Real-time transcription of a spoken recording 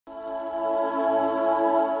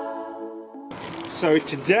So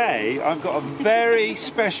today I've got a very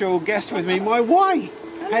special guest with me, my wife,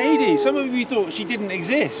 Heidi. Some of you thought she didn't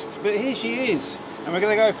exist, but here she is. And we're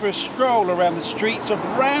going to go for a stroll around the streets of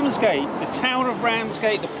Ramsgate, the town of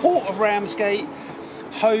Ramsgate, the port of Ramsgate,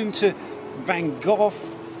 home to Van Gogh,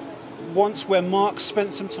 once where Marx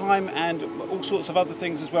spent some time, and all sorts of other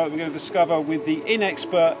things as well that we're going to discover with the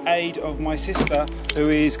inexpert aid of my sister, who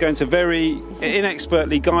is going to very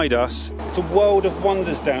inexpertly guide us. It's a world of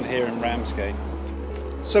wonders down here in Ramsgate.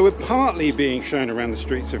 So we're partly being shown around the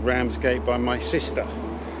streets of Ramsgate by my sister,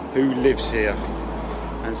 who lives here.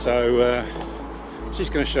 And so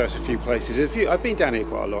she's going to show us a few places. I've been down here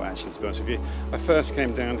quite a lot, actually, to be honest with you. I first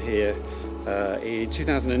came down here in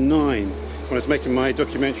 2009 when I was making my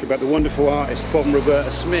documentary about the wonderful artist Bob and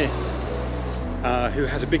Roberta Smith, who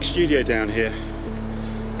has a big studio down here.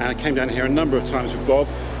 And I came down here a number of times with Bob,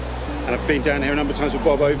 and I've been down here a number of times with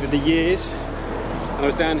Bob over the years. And I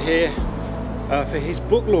was down here for his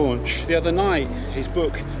book launch the other night, his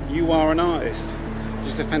book You Are an Artist, which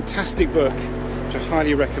is a fantastic book which I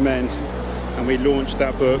highly recommend. And we launched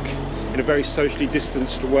that book in a very socially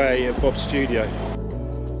distanced way at Bob's studio.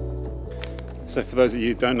 So for those of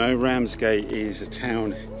you who don't know, Ramsgate is a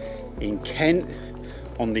town in Kent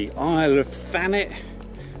on the Isle of Thanet,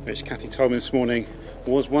 which Cathy told me this morning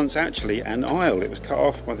was once actually an isle. It was cut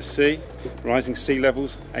off by the sea, rising sea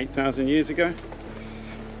levels 8,000 years ago.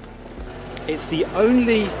 It's the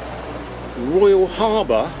only Royal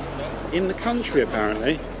Harbour in the country,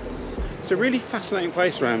 apparently. It's a really fascinating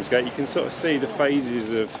place, Ramsgate. You can sort of see the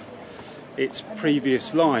phases of its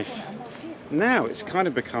previous life. Now it's kind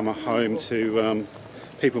of become a home to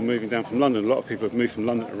people moving down from London. A lot of people have moved from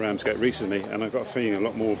London to Ramsgate recently, and I've got a feeling a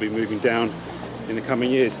lot more will be moving down in the coming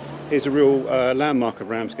years. Here's a real landmark of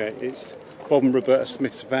Ramsgate. It's Bob and Roberta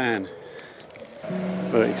Smith's van.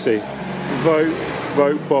 Well, you can see, vote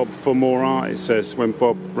Bob for more art, it says, when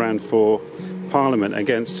Bob ran for Parliament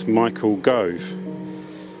against Michael Gove.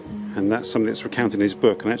 And that's something that's recounted in his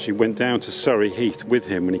book, and actually went down to Surrey Heath with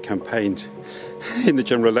him when he campaigned in the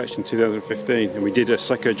general election 2015, and we did a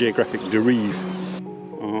psychogeographic derive.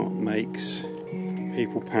 Art makes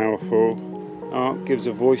people powerful. Art gives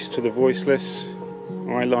a voice to the voiceless.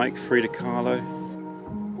 I like Frida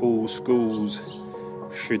Kahlo. All schools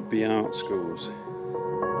should be art schools.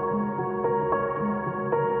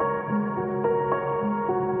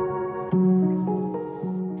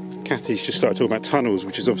 Cathy's just started talking about tunnels,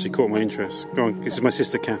 which has obviously caught my interest. Go on, this is my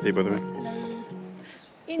sister Cathy, by the way.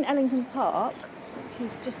 In Ellington Park, which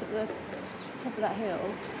is just at the top of that hill,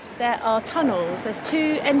 there are tunnels. There's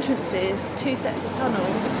two entrances, two sets of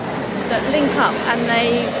tunnels that link up, and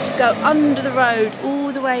they go under the road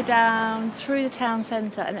all the way down through the town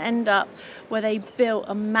centre and end up where they built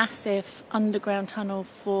a massive underground tunnel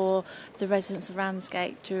for the residents of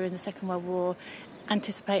Ramsgate during the Second World War,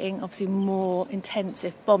 anticipating obviously more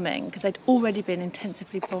intensive bombing, because they'd already been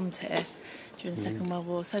intensively bombed here during the Second World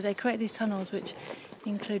War. So they created these tunnels which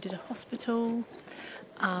included a hospital,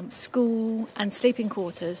 school and sleeping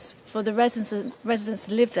quarters for the residents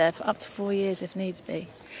to live there for up to 4 years if need be.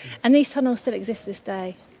 And these tunnels still exist this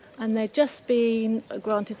day, and they've just been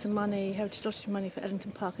granted some money, Heritage Lottery money, for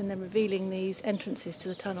Ellington Park, and they're revealing these entrances to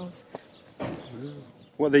the tunnels.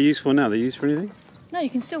 What are they used for now? Are they used for anything? No, you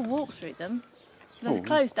can still walk through them. They're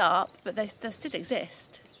closed up, but they still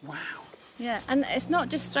exist. Wow. Yeah, and it's not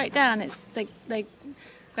just straight down. It's they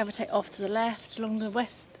gravitate off to the left along the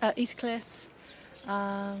east cliff.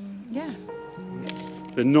 Yeah.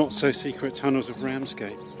 The not-so-secret tunnels of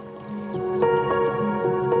Ramsgate.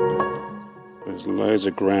 There's loads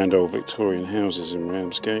of grand old Victorian houses in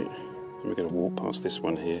Ramsgate. And we're going to walk past this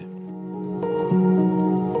one here.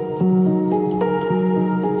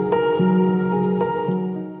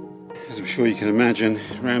 As I'm sure you can imagine,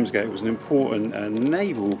 Ramsgate was an important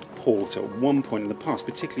naval port at one point in the past,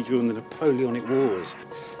 particularly during the Napoleonic Wars.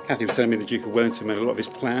 Cathy was telling me the Duke of Wellington made a lot of his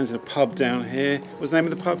plans in a pub down here. What's the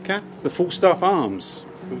name of the pub, Kath? The Falstaff Arms.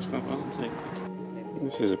 Falstaff Arms, yeah.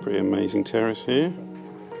 This is a pretty amazing terrace here.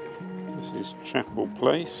 This is Chapel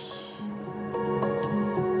Place.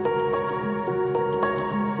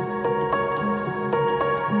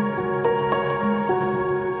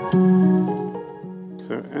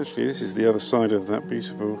 So actually this is the other side of that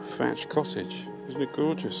beautiful thatched cottage. Isn't it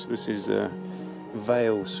gorgeous? This is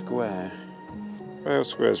Vale Square. Vale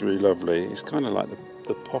Square is really lovely. It's kind of like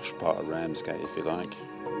the posh part of Ramsgate, if you like.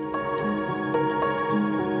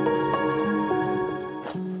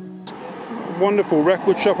 Wonderful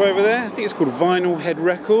record shop over there. I think it's called Vinyl Head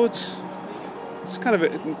Records. It's kind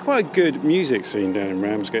of quite a good music scene down in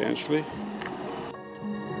Ramsgate, actually.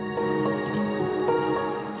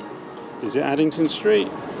 Is it Addington Street?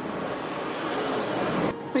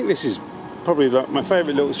 think this is probably like my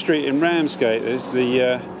favourite little street in Ramsgate. There's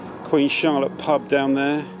the Queen Charlotte pub down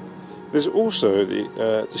there. There's also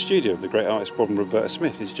the studio of the great artist Bob and Roberta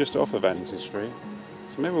Smith. It's just off of Addington Street.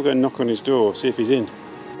 So maybe we'll go and knock on his door, see if he's in.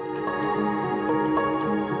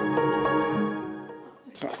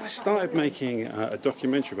 So I started making a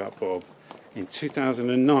documentary about Bob in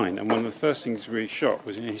 2009, and one of the first things we shot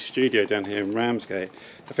was in his studio down here in Ramsgate.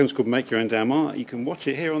 The film's called Make Your Own Damn Art. You can watch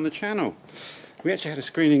it here on the channel. We actually had a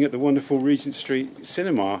screening at the wonderful Regent Street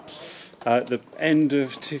Cinema at the end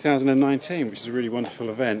of 2019, which is a really wonderful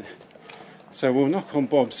event. So we'll knock on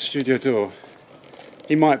Bob's studio door.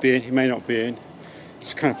 He might be in, he may not be in.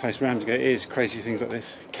 It's the kind of place Ramsgate is. Crazy things like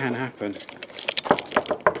this can happen.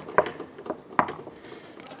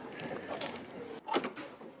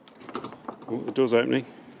 Oh, the door's opening.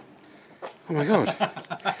 Oh my God,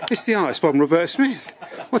 it's the artist Bob and Roberta Smith.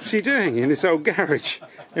 What's he doing in this old garage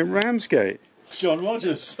in Ramsgate? It's John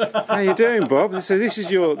Rogers. How you doing, Bob? So this is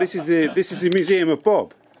the museum of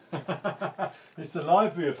Bob. It's the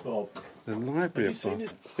library of Bob. The library of Bob.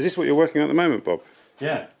 Is this what you're working on at the moment, Bob?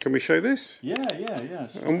 Yeah. Can we show this? Yeah.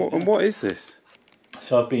 And what is this?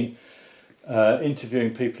 So I've been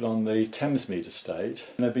interviewing people on the Thamesmead estate,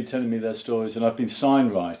 and they've been telling me their stories, and I've been sign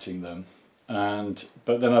writing them.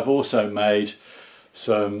 But then I've also made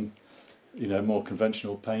some, more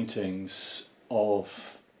conventional paintings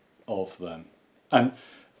of them, and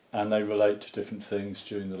they relate to different things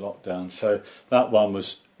during the lockdown. So that one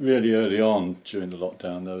was really early on during the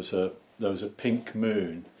lockdown. There was a pink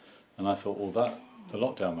moon, and I thought, well, the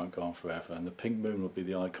lockdown won't go on forever, and the pink moon will be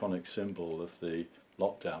the iconic symbol of the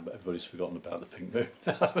lockdown, but everybody's forgotten about the pink moon.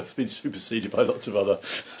 It's been superseded by lots of other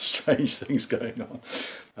strange things going on.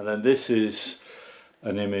 And then this is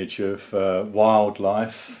an image of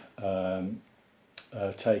wildlife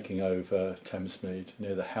taking over Thamesmead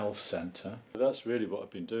near the health centre. That's really what I've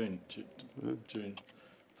been doing,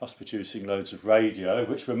 plus producing loads of radio,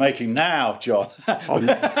 which we're making now, John.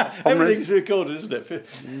 Everything's recorded, isn't it?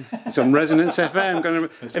 It's on Resonance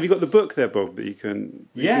FM. Have you got the book there, Bob, that you can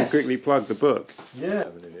quickly plug the book? Yeah.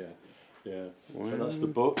 Wow. So that's the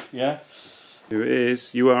book, yeah. Here it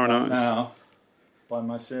is. You Are an Artist. Now, buy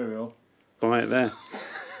my cereal. Buy it there.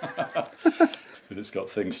 But it's got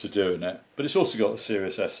things to do in it. But it's also got a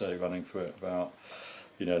serious essay running through it about,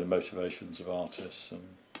 the motivations of artists and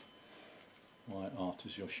why art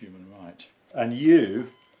is your human right. And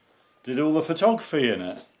you did all the photography in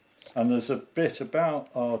it. And there's a bit about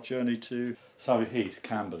our journey to Surrey Heath,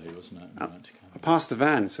 Camberley, wasn't it? I passed the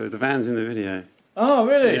van, so the van's in the video. Oh,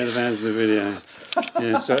 really? Yeah, the van's in the video.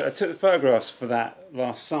 Yeah, so I took the photographs for that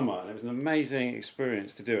last summer, and it was an amazing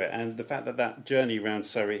experience to do it. And the fact that journey around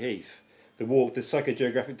Surrey Heath, the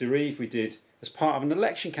psychogeographic derive we did as part of an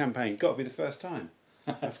election campaign, got to be the first time.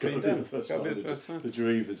 That's got to be the first time. The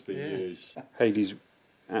derive has been used. Heidi's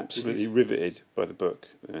absolutely riveted by the book.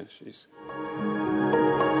 There she's.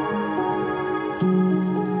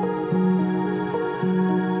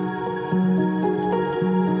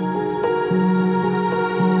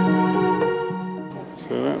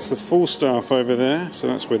 So that's the Falstaff over there. So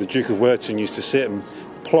that's where the Duke of Wellington used to sit and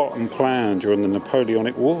plot and plan during the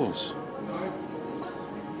Napoleonic Wars.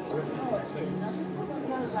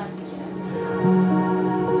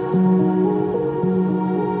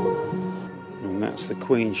 That's the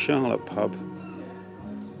Queen Charlotte pub.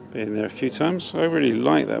 Been there a few times. I really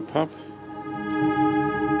like that pub.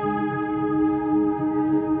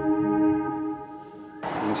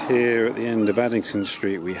 And here at the end of Addington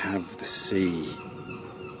Street we have the sea.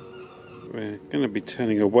 We're going to be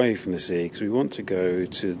turning away from the sea because we want to go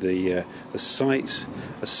to the sites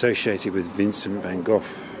associated with Vincent Van Gogh.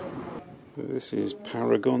 This is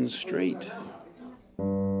Paragon Street.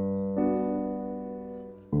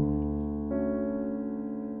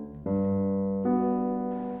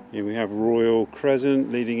 Here we have Royal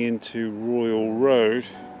Crescent leading into Royal Road.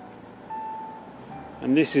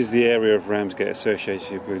 And this is the area of Ramsgate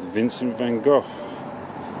associated with Vincent Van Gogh,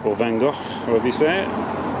 or Van Gogh, however you say it.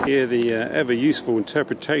 Here the ever useful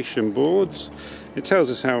interpretation boards. It tells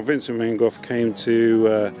us how Vincent Van Gogh came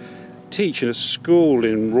to teach in a school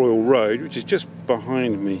in Royal Road, which is just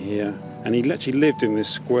behind me here. And he actually lived in this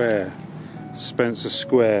square, Spencer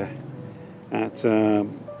Square, at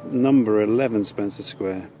number 11 Spencer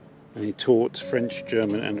Square. And he taught French,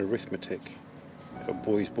 German and arithmetic at a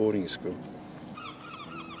boys' boarding school.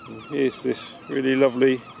 And here's this really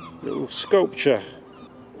lovely little sculpture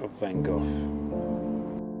of Van Gogh.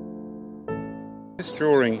 This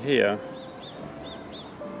drawing here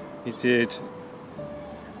he did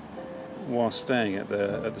while staying at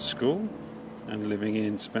the school and living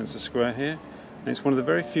in Spencer Square here. And it's one of the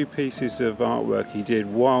very few pieces of artwork he did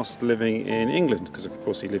whilst living in England, because of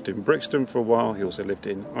course he lived in Brixton for a while. He also lived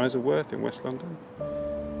in Isleworth in West London.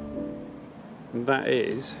 And that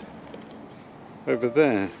is over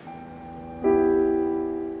there.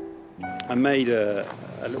 I made a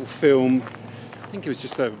little film, I think it was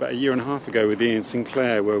just over about a year and a half ago, with Ian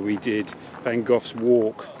Sinclair, where we did Van Gogh's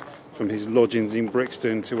walk from his lodgings in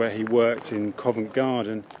Brixton to where he worked in Covent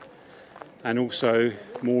Garden. And also,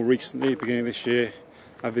 more recently, at the beginning of this year,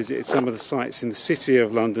 I visited some of the sites in the city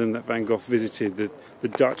of London that Van Gogh visited, the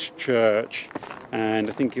Dutch church, and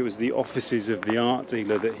I think it was the offices of the art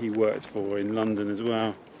dealer that he worked for in London as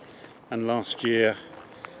well. And last year,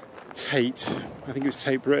 Tate, I think it was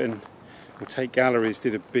Tate Britain, or Tate Galleries,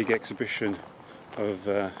 did a big exhibition of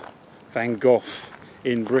Van Gogh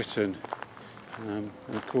in Britain. And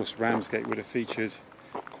of course Ramsgate would have featured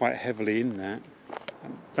quite heavily in that.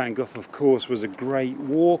 Van Gogh, of course, was a great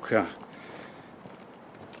walker,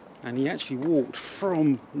 and he actually walked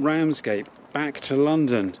from Ramsgate back to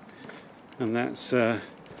London, and that's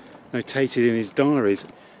notated in his diaries.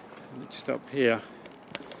 Just up here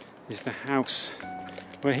is the house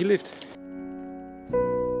where he lived.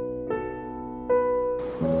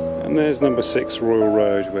 And there's number 6 Royal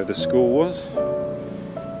Road, where the school was.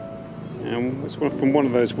 And it's from one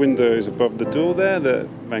of those windows above the door there that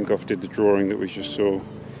Van Gogh did the drawing that we just saw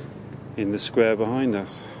in the square behind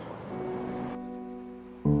us.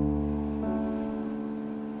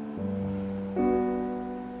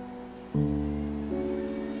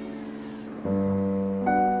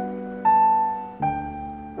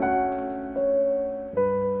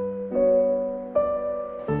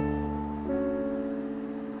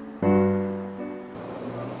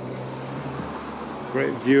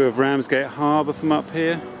 Great view of Ramsgate Harbour from up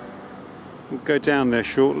here. We'll go down there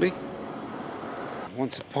shortly.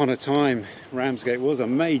 Once upon a time, Ramsgate was a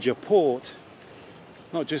major port.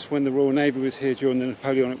 Not just when the Royal Navy was here during the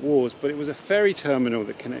Napoleonic Wars, but it was a ferry terminal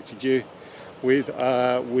that connected you with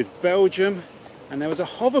Belgium, and there was a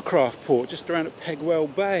hovercraft port just around at Pegwell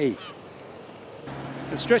Bay.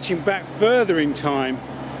 And stretching back further in time,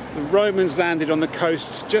 the Romans landed on the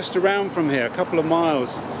coast just around from here, a couple of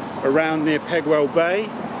miles around near Pegwell Bay.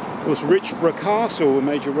 Of course, Richborough Castle, a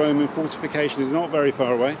major Roman fortification, is not very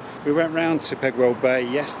far away. We went round to Pegwell Bay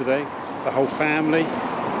yesterday, the whole family.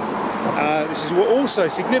 This is also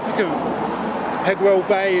significant. Pegwell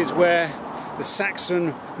Bay is where the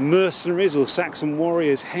Saxon mercenaries or Saxon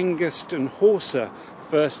warriors Hengist and Horsa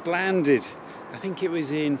first landed. I think it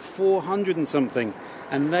was in 400 and something,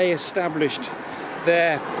 and they established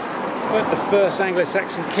the first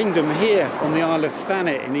Anglo-Saxon kingdom here on the Isle of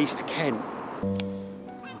Thanet in East Kent.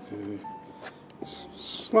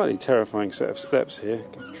 Slightly terrifying set of steps here.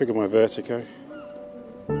 Trigger my vertigo.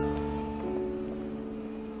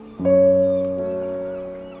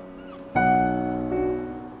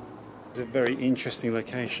 There's a very interesting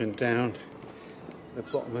location down the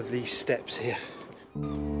bottom of these steps here.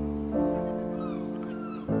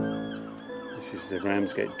 This is the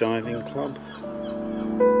Ramsgate Diving Club.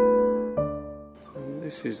 And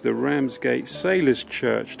this is the Ramsgate Sailors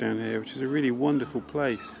Church down here, which is a really wonderful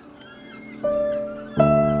place.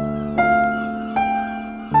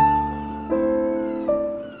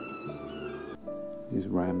 This is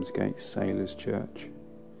Ramsgate Sailors Church,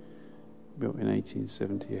 built in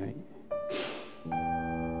 1878.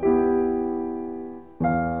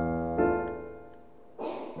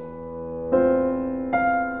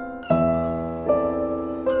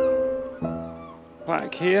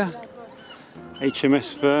 Plaque here,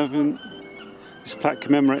 HMS Fervent. This plaque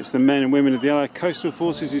commemorates the men and women of the Allied coastal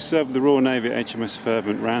forces who served with the Royal Navy at HMS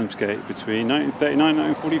Fervent, Ramsgate, between 1939 and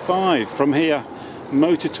 1945. From here,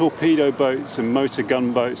 motor torpedo boats and motor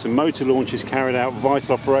gunboats and motor launches carried out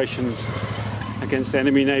vital operations against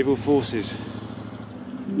enemy naval forces.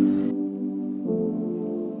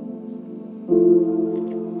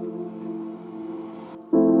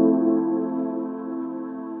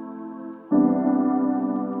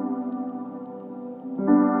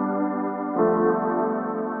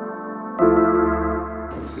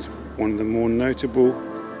 This is one of the more notable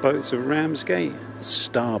boats of Ramsgate, the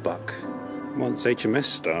Starbuck. Once HMS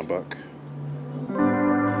Starbuck.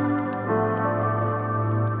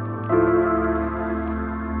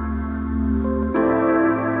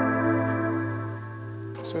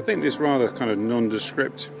 So I think this rather kind of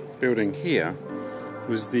nondescript building here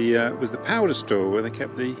was the powder store where they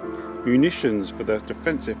kept the munitions for their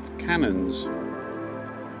defensive cannons.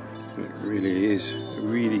 And it really is a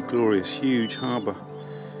really glorious, huge harbour.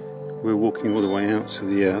 We're walking all the way out to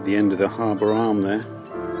the end of the Harbour Arm there.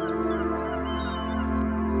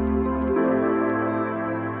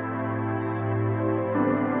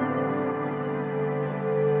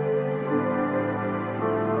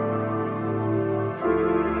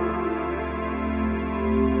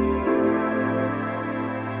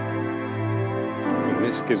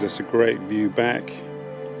 gives us a great view back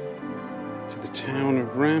to the town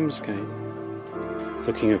of Ramsgate,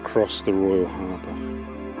 looking across the Royal Harbour.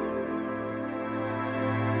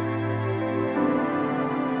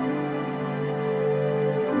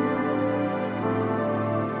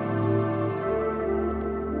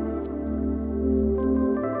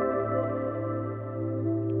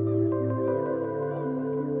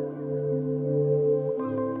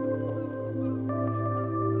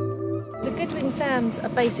 Sands are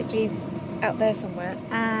basically out there somewhere,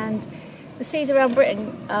 and the seas around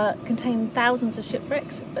Britain contain thousands of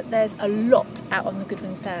shipwrecks, but there's a lot out on the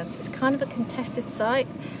Goodwin Sands. It's kind of a contested site,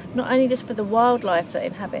 not only just for the wildlife that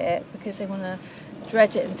inhabit it, because they want to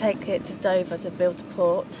dredge it and take it to Dover to build the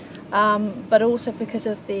port, but also because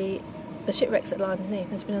of the shipwrecks that lie underneath.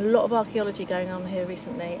 There's been a lot of archaeology going on here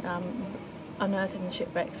recently, unearthing the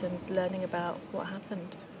shipwrecks and learning about what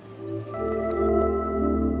happened.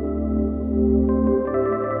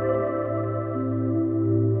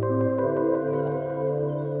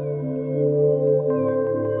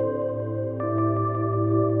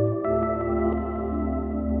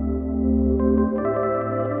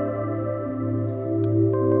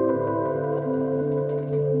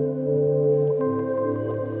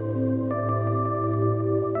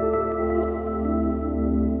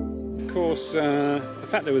 The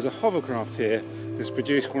fact there was a hovercraft here has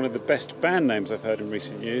produced one of the best band names I've heard in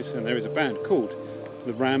recent years, and there is a band called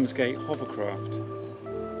the Ramsgate Hovercraft.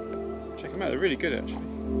 Check them out, they're really good actually.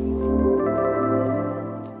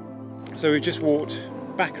 So we just walked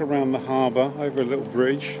back around the harbour, over a little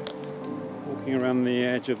bridge, walking around the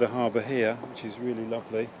edge of the harbour here, which is really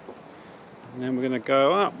lovely. And then we're going to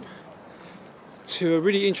go up to a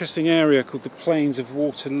really interesting area called the Plains of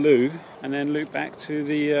Waterloo, and then loop back to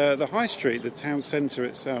the High Street, the town centre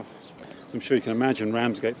itself. As I'm sure you can imagine,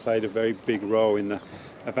 Ramsgate played a very big role in the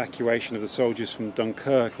evacuation of the soldiers from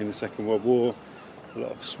Dunkirk in the Second World War. A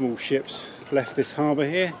lot of small ships left this harbour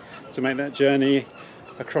here to make that journey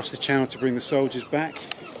across the channel to bring the soldiers back.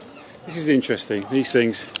 This is interesting, these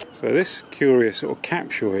things. So this curious sort of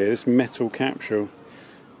capsule here, this metal capsule,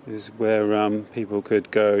 is where people could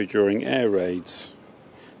go during air raids.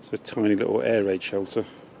 It's a tiny little air raid shelter.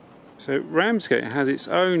 So Ramsgate has its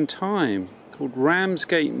own time called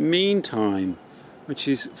Ramsgate Mean Time, which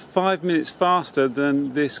is 5 minutes faster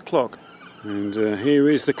than this clock. And here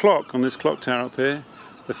is the clock on this clock tower up here.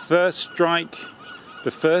 The first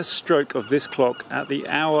stroke of this clock at the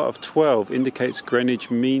hour of 12 indicates Greenwich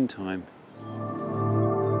Mean Time.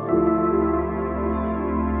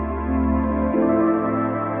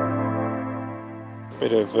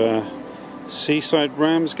 Bit of seaside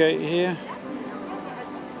Ramsgate here,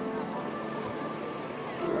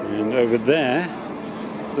 and over there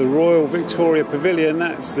the Royal Victoria Pavilion.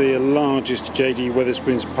 That's the largest J.D.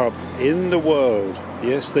 Wetherspoon's pub in the world.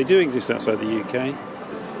 Yes, they do exist outside the UK.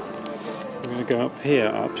 We're going to go up here,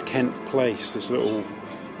 up Kent Place, this little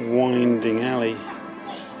winding alley.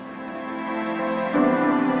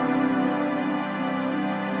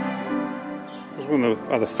 One of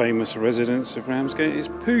the other famous residents of Ramsgate is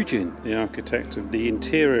Pugin, the architect of the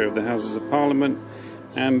interior of the Houses of Parliament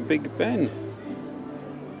and Big Ben.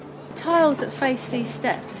 The tiles that face these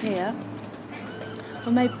steps here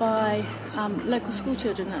were made by local school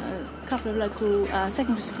children at a couple of local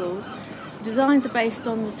secondary schools. The designs are based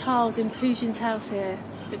on the tiles in Pugin's house here,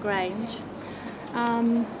 the Grange.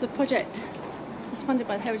 The project was funded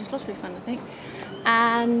by the Heritage Lottery Fund, I think.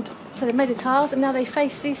 And so they made the tiles, and now they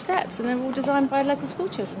face these steps, and they're all designed by local school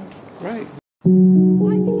children. Right.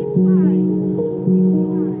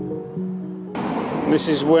 This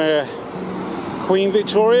is where Queen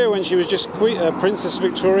Victoria, when she was just Princess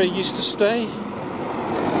Victoria, used to stay.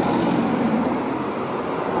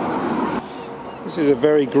 This is a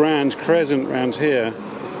very grand crescent round here.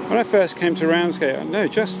 When I first came to Ramsgate,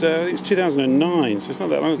 it was 2009, so it's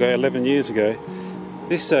not that long ago, 11 years ago.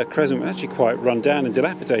 This crescent was actually quite run down and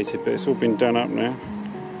dilapidated, but it's all been done up now.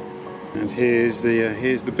 And here's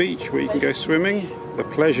the beach where you can go swimming, the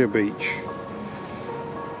Pleasure Beach.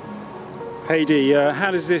 Heidi,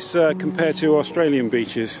 how does this compare to Australian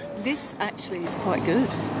beaches? This actually is quite good.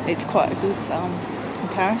 It's quite a good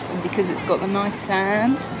comparison because it's got the nice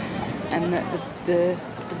sand and the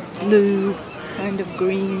blue kind of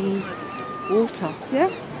greeny water.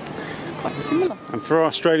 Yeah, it's quite similar. And for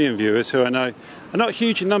Australian viewers who I know are not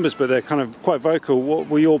huge in numbers, but they're kind of quite vocal, what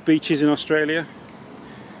were your beaches in Australia?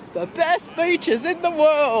 The best beaches in the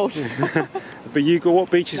world! But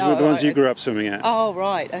what beaches were the ones you grew up swimming at? Oh,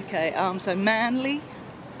 right, okay. So Manly,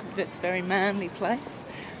 it's a very manly place.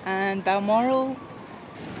 And Balmoral,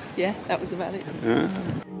 yeah, that was about it.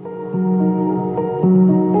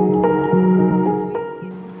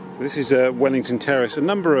 This is Wellington Terrace. A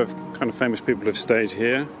number of kind of famous people have stayed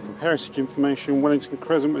here. Heritage information, Wellington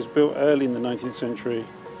Crescent was built early in the 19th century,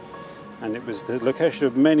 and it was the location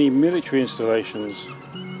of many military installations,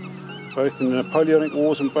 both in the Napoleonic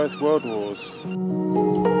Wars and both World Wars.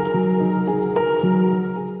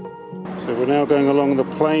 So we're now going along the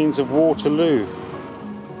plains of Waterloo.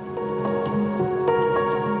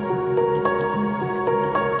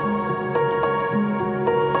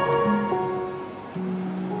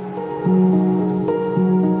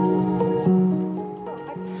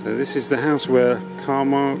 So this is the house where Karl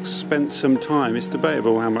Marx spent some time. It's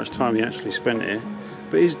debatable how much time he actually spent here.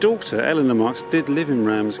 But his daughter, Eleanor Marx, did live in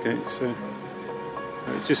Ramsgate, so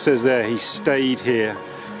it just says there he stayed here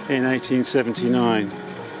in 1879.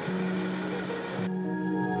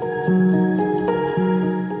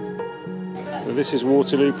 So this is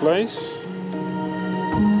Waterloo Place.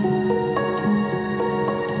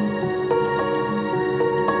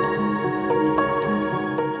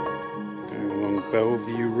 Going along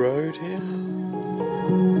Bellevue Road here.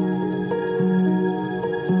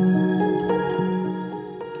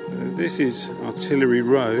 This is Artillery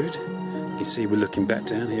Road. You can see we're looking back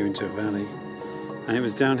down here into a valley. And it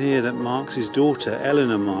was down here that Marx's daughter,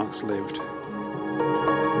 Eleanor Marx, lived.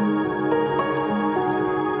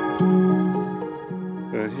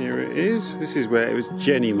 So here it is. This is where it was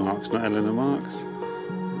Jenny Marx, not Eleanor Marx.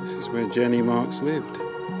 This is where Jenny Marx lived.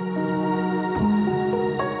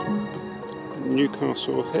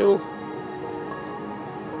 Newcastle Hill.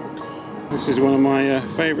 This is one of my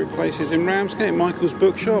favourite places in Ramsgate, Michael's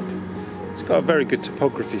Bookshop. It's got a very good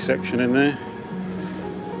topography section in there.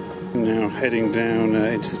 Now heading down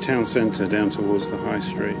into the town centre, down towards the High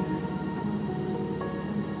Street.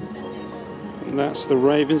 And that's the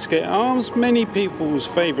Ramsgate Arms, many people's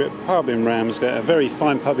favourite pub in Ramsgate, a very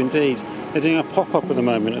fine pub indeed. They're doing a pop-up at the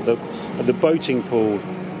moment at the boating pool.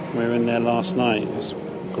 We were in there last night. It was a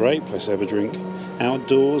great place to have a drink.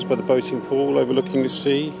 Outdoors by the boating pool, overlooking the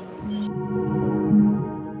sea.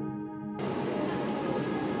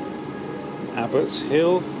 Abbots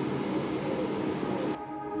Hill.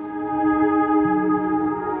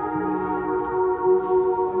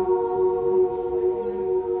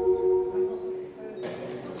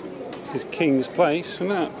 This is King's Place,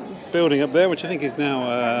 and that building up there, which I think is now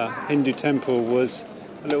a Hindu temple, was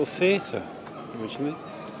a little theatre originally.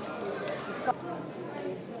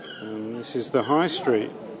 And this is the High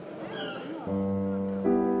Street.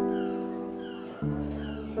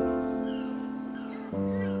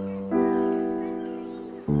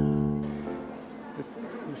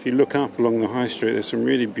 If you look up along the High Street, there's some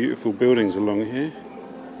really beautiful buildings along here.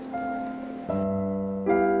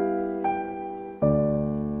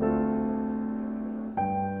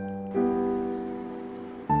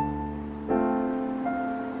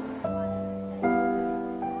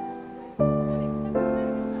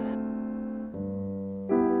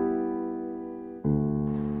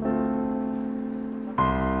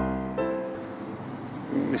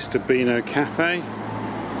 Mr. Beano Cafe.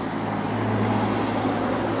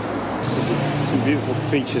 Some beautiful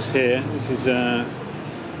features here. This is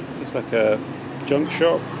it's like a junk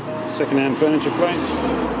shop, second-hand furniture place.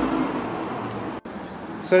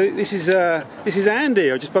 So this is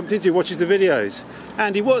Andy. I just bumped into, watches the videos.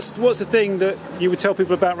 Andy, what's the thing that you would tell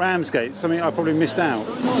people about Ramsgate? Something I probably missed out.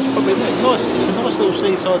 It's a nice little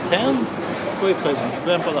seaside town. Very pleasant.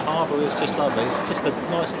 Down by the harbour, it's just lovely. It's just a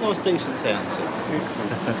nice, decent town. So.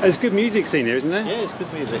 Excellent. There's good music scene here, isn't there? Yeah, it's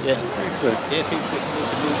good music. Yeah. Excellent. Yeah, people can do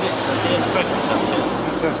some music. So yeah, it's great stuff.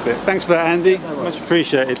 Yeah. Fantastic. Thanks for that, Andy. No worries. Much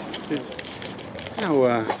appreciated. It's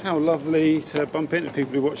how lovely to bump into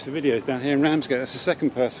people who watch the videos down here in Ramsgate. That's the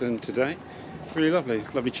second person today. Really lovely.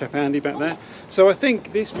 Lovely chap Andy back there. So I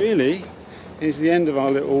think this really is the end of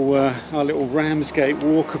our little Ramsgate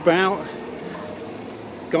walkabout.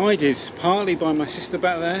 Guided partly by my sister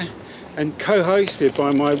back there and co-hosted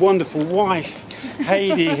by my wonderful wife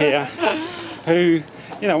Heidi here, who,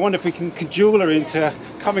 I wonder if we can cajole her into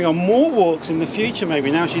coming on more walks in the future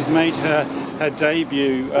maybe. Now she's made her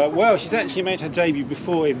debut, well, she's actually made her debut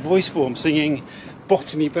before in voice form singing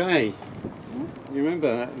Botany Bay. You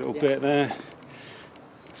remember that little bit there?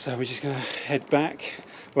 So we're just going to head back.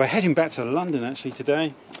 We're heading back to London actually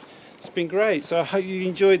today. It's been great, so I hope you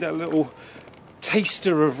enjoyed that little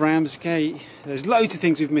taster of Ramsgate. There's loads of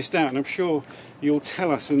things we've missed out, and I'm sure you'll tell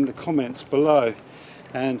us in the comments below.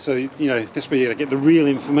 And so, that's where you're going to get the real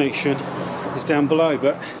information, is down below.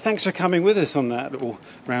 But thanks for coming with us on that little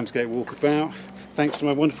Ramsgate walkabout. Thanks to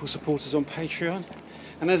my wonderful supporters on Patreon.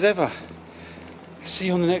 And as ever, see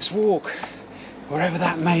you on the next walk, wherever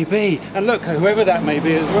that may be. And look, whoever that may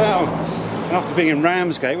be as well. And after being in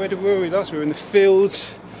Ramsgate, where were we last? We were in the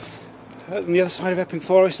fields on the other side of Epping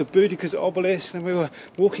Forest, the Boudicca's obelisk. Then we were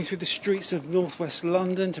walking through the streets of northwest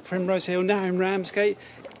London to Primrose Hill, now in Ramsgate.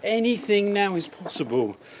 Anything now is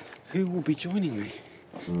possible. Who will be joining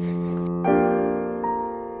me?